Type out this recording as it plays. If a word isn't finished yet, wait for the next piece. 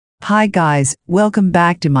Hi guys, welcome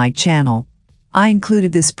back to my channel. I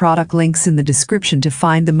included this product links in the description to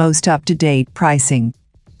find the most up-to-date pricing.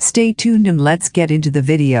 Stay tuned and let's get into the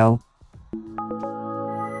video.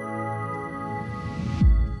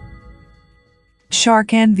 Shark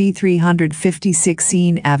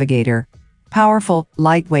NV356E Navigator. Powerful,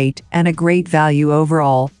 lightweight, and a great value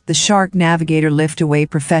overall, the Shark Navigator Lift-Away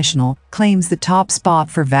Professional claims the top spot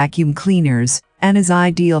for vacuum cleaners and is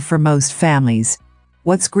ideal for most families.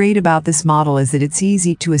 What's great about this model is that it's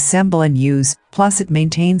easy to assemble and use, plus it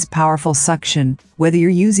maintains powerful suction, whether you're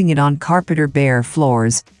using it on carpet or bare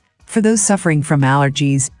floors. For those suffering from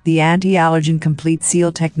allergies, the anti-allergen complete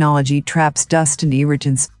seal technology traps dust and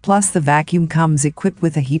irritants, plus the vacuum comes equipped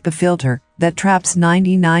with a HEPA filter that traps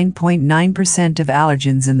 99.9% of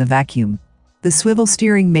allergens in the vacuum. The swivel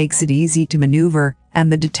steering makes it easy to maneuver,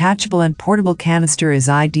 and the detachable and portable canister is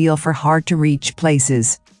ideal for hard-to-reach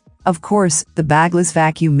places. Of course, the bagless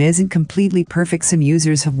vacuum isn't completely perfect. Some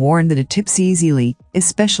users have warned that it tips easily,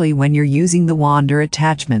 especially when you're using the wand or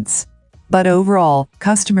attachments. But overall,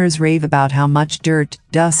 customers rave about how much dirt,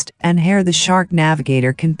 dust, and hair the Shark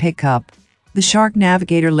Navigator can pick up. The Shark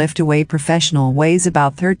Navigator Lift-Away Professional weighs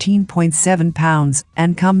about 13.7 pounds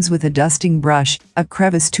and comes with a dusting brush, a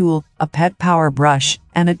crevice tool, a pet power brush,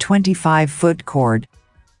 and a 25-foot cord.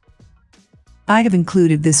 I have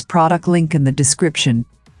included this product link in the description.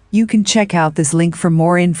 You can check out this link for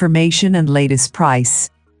more information and latest price.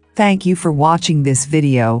 Thank you for watching this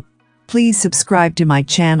video. Please subscribe to my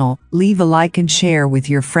channel, leave a like and share with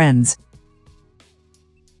your friends.